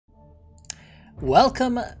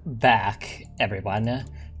Welcome back, everyone,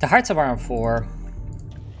 to Hearts of Iron 4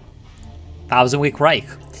 Thousand Week Reich.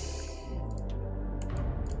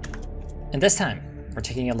 And this time, we're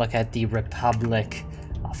taking a look at the Republic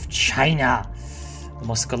of China, the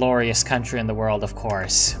most glorious country in the world, of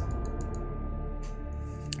course.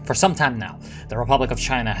 For some time now, the Republic of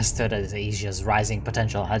China has stood as Asia's rising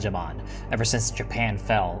potential hegemon, ever since Japan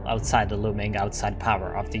fell outside the looming outside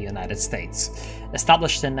power of the United States.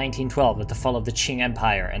 Established in 1912 with the fall of the Qing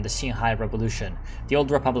Empire and the Xinhai Revolution, the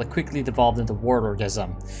old republic quickly devolved into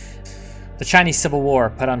warlordism. The Chinese Civil War,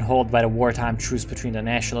 put on hold by the wartime truce between the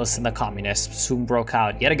nationalists and the communists, soon broke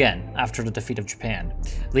out yet again after the defeat of Japan,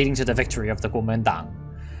 leading to the victory of the Kuomintang.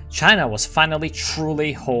 China was finally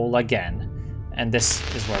truly whole again. And this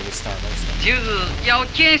is where we start our story. 就是要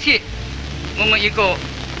建设我们一个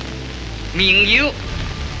民有、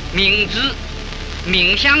民治、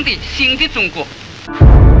民享的新的中国。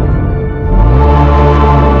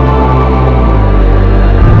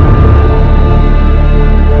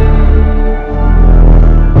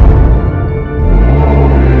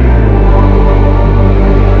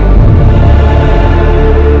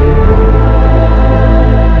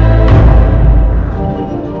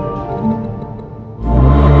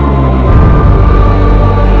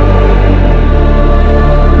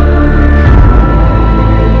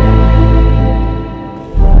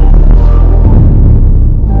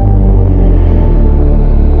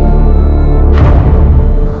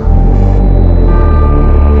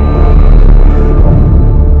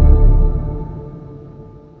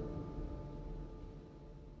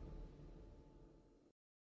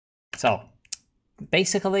 So,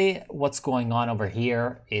 basically, what's going on over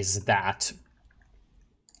here is that,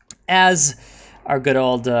 as our good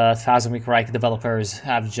old Thousand Week Reich developers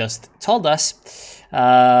have just told us,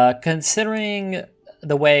 considering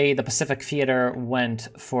the way the Pacific Theater went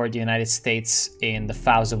for the United States in the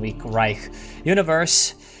Thousand Week Reich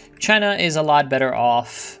universe, China is a lot better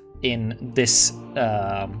off in this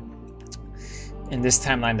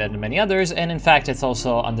timeline than many others, and in fact, it's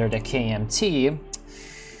also under the KMT.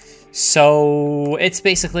 So it's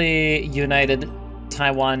basically united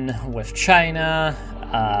Taiwan with China.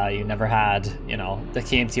 You never had, you know, the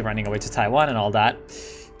KMT running away to Taiwan and all that.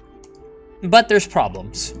 But there's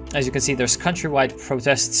problems. As you can see, there's countrywide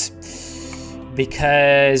protests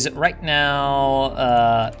because right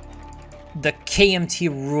now the KMT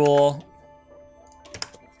rule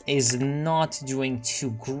is not doing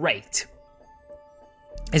too great.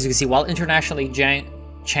 As you can see, while internationally Jiang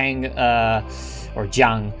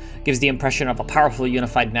gives the impression of a powerful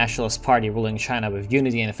unified nationalist party ruling China with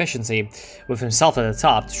unity and efficiency, with himself at the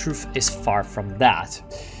top, the truth is far from that.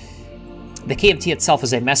 The KMT itself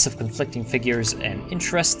is a mess of conflicting figures and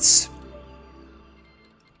interests.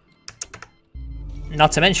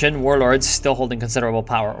 Not to mention warlords still holding considerable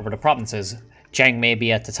power over the provinces. Jiang may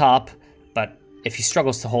be at the top, but if he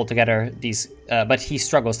struggles to hold together these,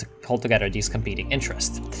 these competing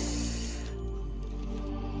interests.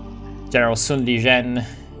 General Sun Lizhen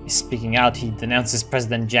is speaking out. He denounces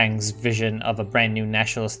President Jiang's vision of a brand new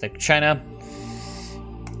nationalistic China.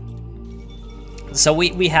 So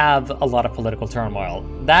we have a lot of political turmoil.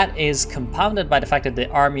 That is compounded by the fact that the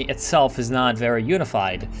army itself is not very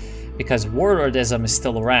unified, because warlordism is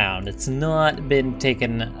still around. It's not been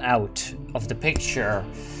taken out of the picture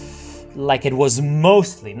like it was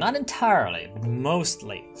mostly, not entirely, but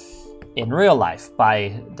mostly in real life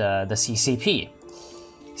by the CCP.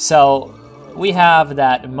 So we have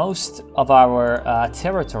that most of our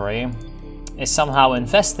territory is somehow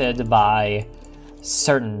infested by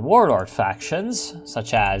certain warlord factions,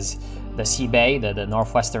 such as the Xibei, the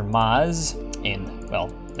northwestern Maz in, well,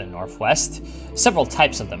 the northwest. Several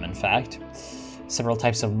types of them, in fact. Several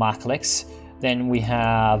types of Ma cliques. Then we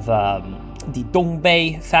have the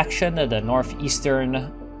Dongbei faction, the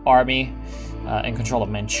northeastern army in control of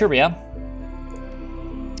Manchuria.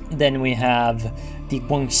 Then we have the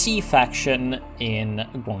Guangxi faction in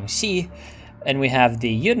Guangxi, and we have the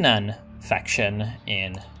Yunnan faction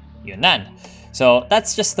in Yunnan. So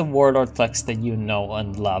that's just the warlord cliques that you know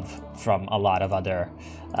and love from a lot of other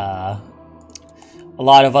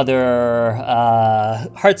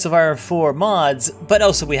Hearts of Iron 4 mods. But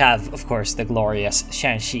also we have, of course, the glorious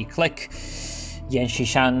Shanxi clique, Yan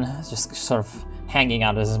Xishan, just sort of hanging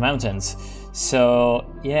out of his mountains. So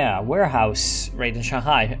yeah, warehouse raid in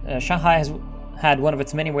Shanghai. Shanghai has had one of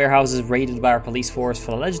its many warehouses raided by our police force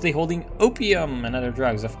for allegedly holding opium and other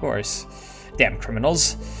drugs, of course. Damn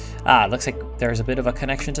criminals. Looks like there's a bit of a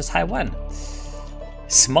connection to Taiwan.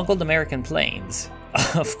 Smuggled American planes,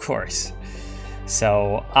 of course.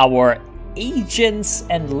 So our agents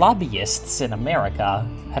and lobbyists in America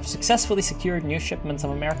have successfully secured new shipments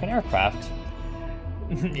of American aircraft.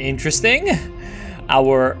 Interesting.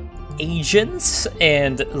 Our agents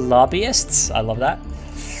and lobbyists, I love that.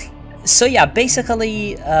 So yeah,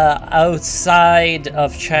 basically, outside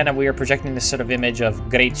of China, we are projecting this sort of image of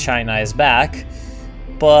Great China is back,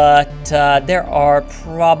 but there are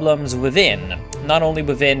problems within. Not only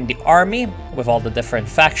within the army, with all the different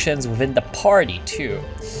factions, within the party too.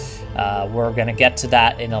 We're gonna get to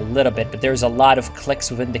that in a little bit, but there's a lot of cliques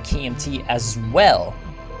within the KMT as well.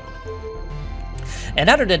 And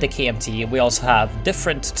other than the KMT, we also have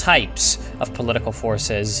different types of political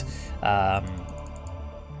forces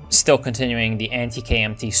still continuing the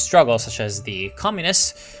anti-KMT struggle, such as the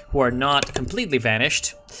communists, who are not completely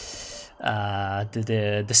vanished.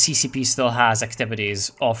 The CCP still has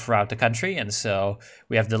activities all throughout the country, and so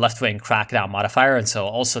we have the left-wing crackdown modifier, and so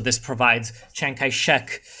also this provides Chiang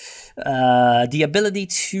Kai-shek the ability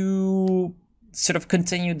to sort of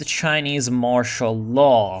continue the Chinese martial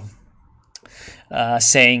law,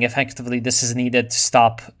 saying effectively this is needed to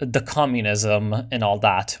stop the communism and all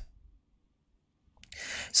that.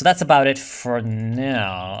 So that's about it for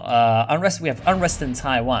now. Unrest. We have unrest in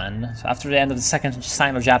Taiwan. So after the end of the Second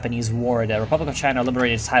Sino-Japanese War, the Republic of China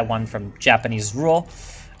liberated Taiwan from Japanese rule,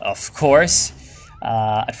 of course.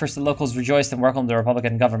 At first, the locals rejoiced and welcomed the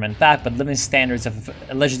Republican government back, but living standards have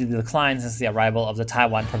allegedly declined since the arrival of the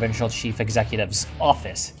Taiwan Provincial Chief Executive's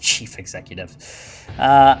office. Chief Executive.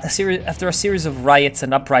 After a series of riots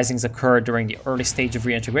and uprisings occurred during the early stage of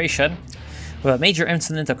reintegration, with a major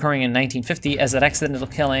incident occurring in 1950 as an accidental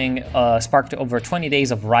killing sparked over 20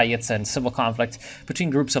 days of riots and civil conflict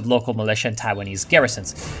between groups of local militia and Taiwanese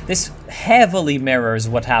garrisons. This heavily mirrors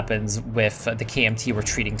what happens with the KMT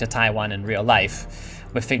retreating to Taiwan in real life,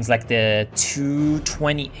 with things like the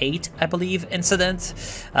 228, I believe, incident.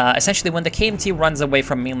 Essentially, when the KMT runs away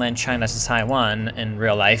from mainland China to Taiwan in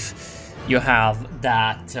real life, you have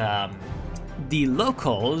that the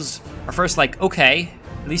locals are first like, okay,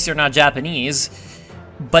 at least you're not Japanese,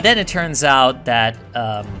 but then it turns out that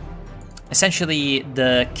essentially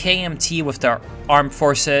the KMT with their armed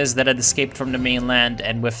forces that had escaped from the mainland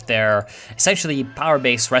and with their essentially power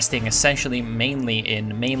base resting essentially mainly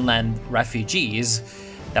in mainland refugees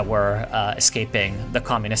that were escaping the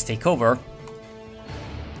communist takeover,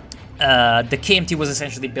 the KMT was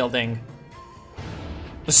essentially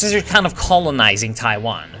kind of colonizing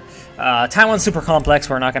Taiwan. Taiwan's super complex,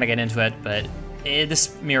 we're not going to get into it, but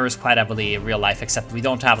this mirrors quite heavily real life, except we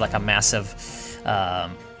don't have like a massive,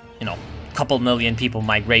 couple million people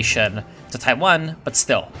migration to Taiwan, but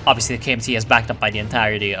still, obviously the KMT is backed up by the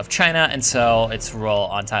entirety of China, and so its rule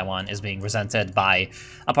on Taiwan is being resented by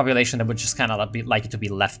a population that would just kind of like it to be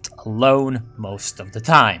left alone most of the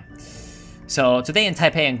time. So today in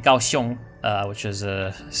Taipei and Kaohsiung, which is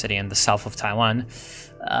a city in the south of Taiwan,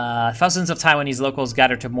 thousands of Taiwanese locals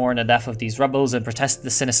gathered to mourn the death of these rebels and protest the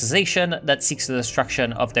sinicization that seeks the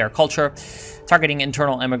destruction of their culture, targeting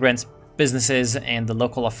internal immigrants, businesses, and the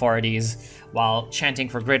local authorities, while chanting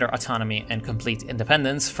for greater autonomy and complete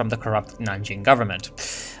independence from the corrupt Nanjing government.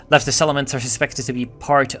 Leftist elements are suspected to be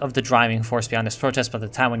part of the driving force behind this protest, but the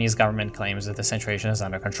Taiwanese government claims that the situation is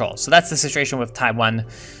under control. So that's the situation with Taiwan.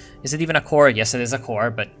 Is it even a core? Yes, it is a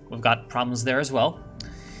core, but we've got problems there as well.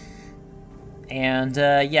 And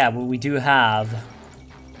yeah, well, we do have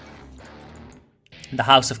the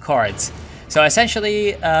House of Cards. So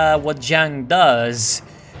essentially, what Jiang does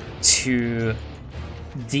to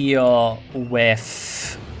deal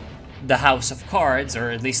with the House of Cards,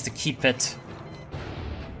 or at least to keep it...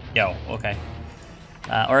 or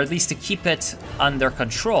at least to keep it under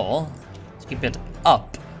control, to keep it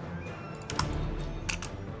up,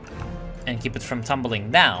 and keep it from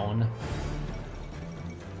tumbling down.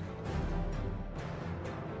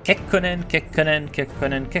 Kekkonen, Kekkonen,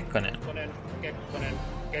 Kekkonen, Kekkonen.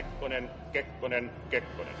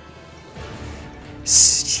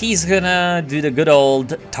 He's gonna do the good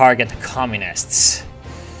old target communists.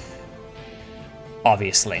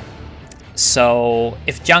 Obviously. So,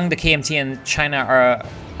 if Jiang, the KMT, and China are,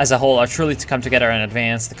 as a whole, are truly to come together and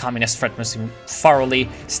advance, the communist threat must be thoroughly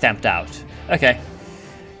stamped out. Okay.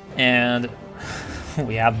 And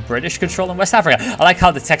we have British control in West Africa. I like how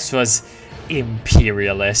the text was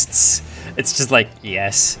imperialists. It's just like,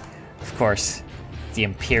 yes, of course, the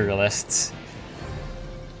imperialists.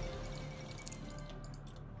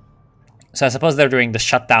 So I suppose they're doing the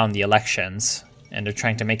shut down the elections, and they're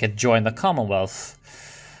trying to make it join the Commonwealth.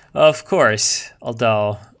 Of course,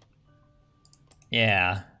 although,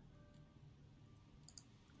 yeah.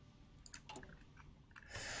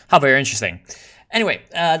 How very interesting. Anyway,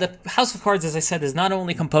 the House of Cards, as I said, is not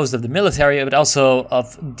only composed of the military, but also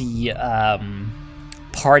of the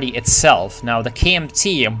party itself. Now, the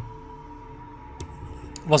KMT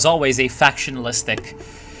was always a factionalistic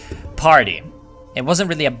party. It wasn't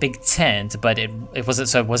really a big tent, but it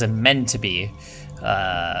wasn't meant to be,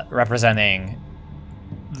 representing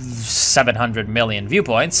 700 million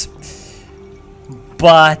viewpoints.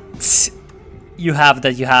 But you have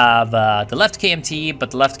the left KMT,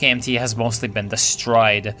 but the left KMT has mostly been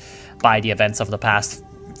destroyed by the events of the past,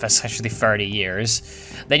 essentially 30 years.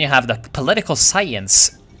 Then you have the political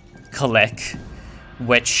science clique,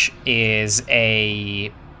 which is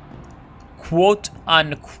a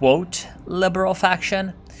quote-unquote liberal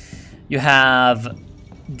faction. You have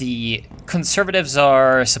the conservatives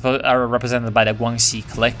are represented by the Guangxi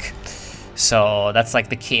clique, so that's like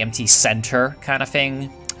the KMT center kind of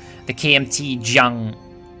thing. The KMT Jiang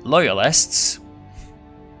loyalists,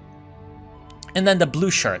 and then the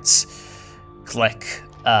blue shirts clique.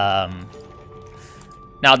 Now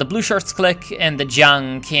the blue shirts clique and the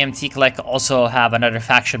Jiang KMT clique also have another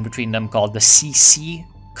faction between them called the CC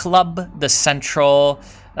Club, the Central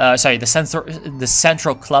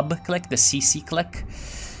Club clique, the CC clique.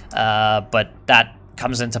 But that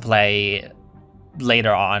comes into play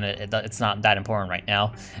later on. It's not that important right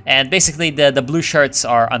now. And basically, the blue shirts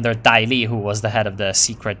are under Dai Li, who was the head of the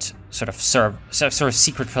secret sort of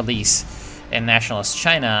secret police in nationalist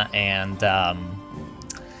China, and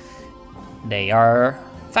they are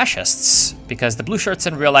fascists because the blue shirts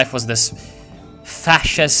in real life was this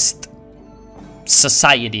fascist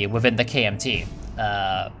society within the KMT.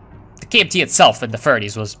 The KMT itself in the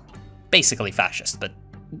 30s was basically fascist, but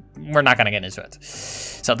we're not going to get into it.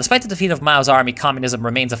 So, despite the defeat of Mao's army, communism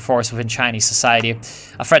remains a force within Chinese society,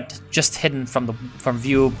 a threat just hidden from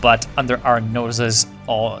view, but under our noses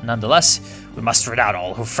all nonetheless. We must root out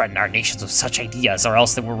all who threaten our nations with such ideas, or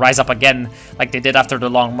else they will rise up again like they did after the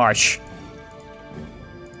Long March.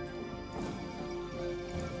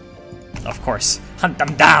 Of course, hunt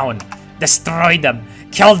them down, destroy them,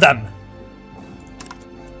 kill them.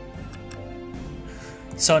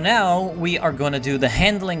 So now we are going to do the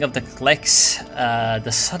handling of the cliques,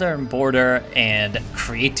 the southern border, and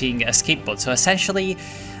creating a scapegoat. So essentially,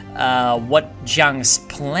 what Jiang's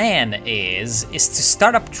plan is to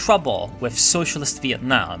start up trouble with socialist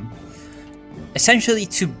Vietnam, essentially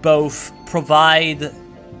to both provide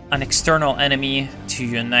an external enemy to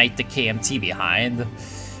unite the KMT behind,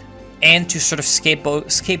 and to sort of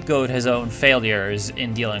scapegoat his own failures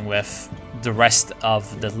in dealing with the rest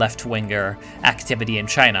of the left-winger activity in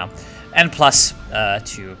China, and plus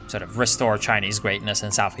to sort of restore Chinese greatness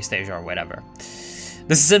in Southeast Asia or whatever.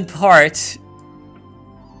 This is in part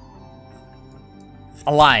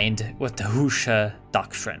aligned with the Hu Shih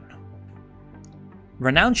Doctrine.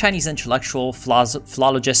 Renowned Chinese intellectual,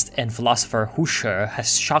 philologist, and philosopher Hu Shih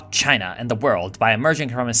has shocked China and the world by emerging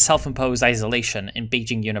from his self-imposed isolation in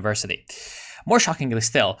Beijing University. More shockingly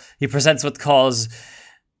still, he presents what calls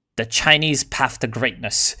the Chinese Path to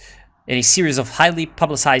Greatness, in a series of highly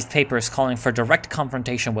publicized papers calling for direct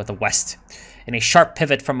confrontation with the West. In a sharp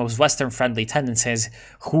pivot from his Western-friendly tendencies,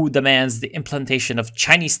 Hu demands the implementation of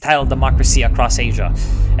Chinese-style democracy across Asia,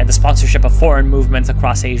 and the sponsorship of foreign movements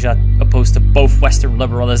across Asia opposed to both Western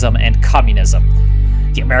liberalism and communism.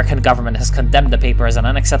 The American government has condemned the paper as an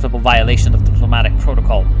unacceptable violation of diplomatic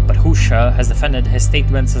protocol, but Hu Shih has defended his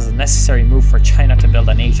statements as a necessary move for China to build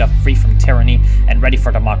an Asia free from tyranny and ready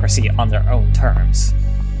for democracy on their own terms.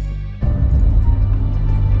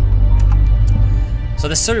 So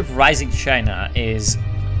this sort of rising China is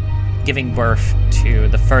giving birth to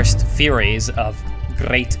the first theories of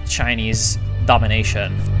great Chinese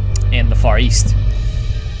domination in the Far East.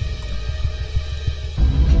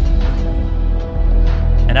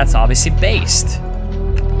 And that's obviously based.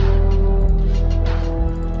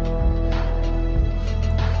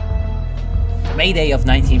 The May Day of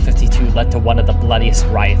 1952 led to one of the bloodiest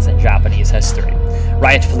riots in Japanese history.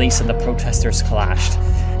 Riot police and the protesters clashed,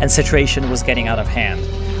 and the situation was getting out of hand,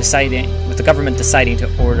 with the government deciding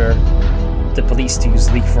to order the police to use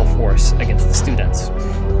lethal force against the students.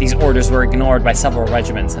 These orders were ignored by several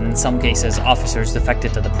regiments, and in some cases, officers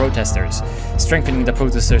defected to the protesters, strengthening the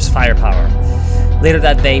protesters' firepower. Later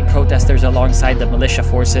that day, protesters alongside the militia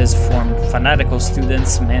forces formed fanatical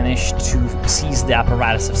students managed to seize the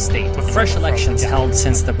apparatus of state. With fresh elections held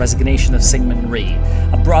since the resignation of Syngman Rhee,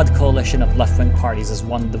 a broad coalition of left-wing parties has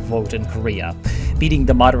won the vote in Korea, beating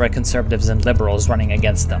the moderate conservatives and liberals running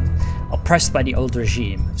against them. Oppressed by the old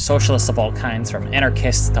regime, socialists of all kinds, from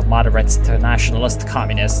anarchists to moderates to nationalist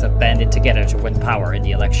communists, have banded together to win power in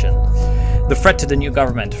the election. The threat to the new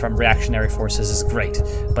government from reactionary forces is great,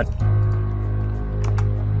 but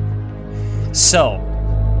So,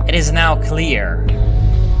 it is now clear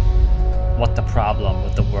what the problem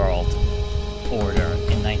with the world order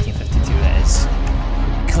in 1952 is.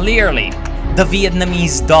 Clearly, the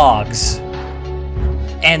Vietnamese dogs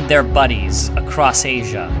and their buddies across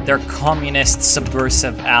Asia, their communist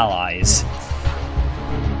subversive allies,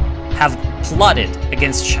 have plotted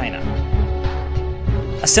against China.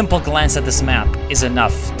 A simple glance at this map is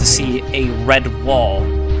enough to see a red wall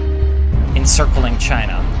encircling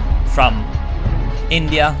China from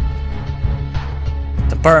India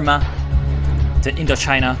to Burma to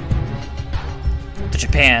Indochina to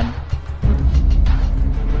Japan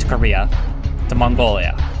to Korea to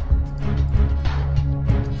Mongolia.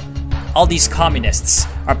 All these communists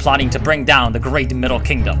are plotting to bring down the Great Middle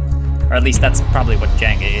Kingdom, or at least that's probably what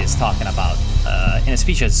Jiang is talking about in his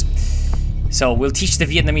speeches. So we'll teach the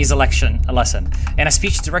Vietnamese a lesson. In a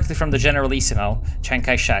speech directly from the Generalissimo, Chiang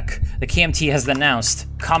Kai-shek, the KMT has denounced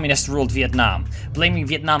communist-ruled Vietnam, blaming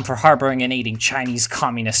Vietnam for harboring and aiding Chinese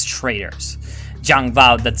communist traitors. Jiang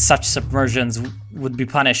vowed that such subversions would be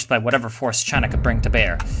punished by whatever force China could bring to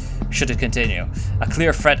bear, should it continue. A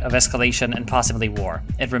clear threat of escalation and possibly war.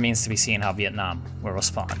 It remains to be seen how Vietnam will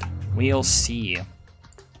respond. We'll see.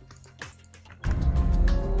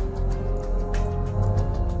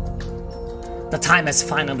 The time has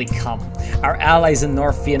finally come. Our allies in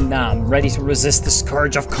North Vietnam, ready to resist the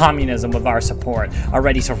scourge of communism with our support, are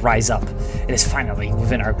ready to rise up. It is finally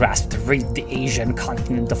within our grasp to rid the Asian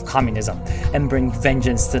continent of communism and bring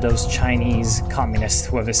vengeance to those Chinese communists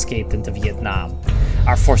who have escaped into Vietnam.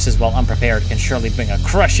 Our forces, while unprepared, can surely bring a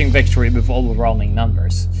crushing victory with overwhelming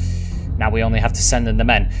numbers. Now we only have to send in the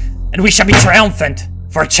men, and we shall be triumphant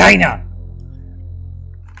for China!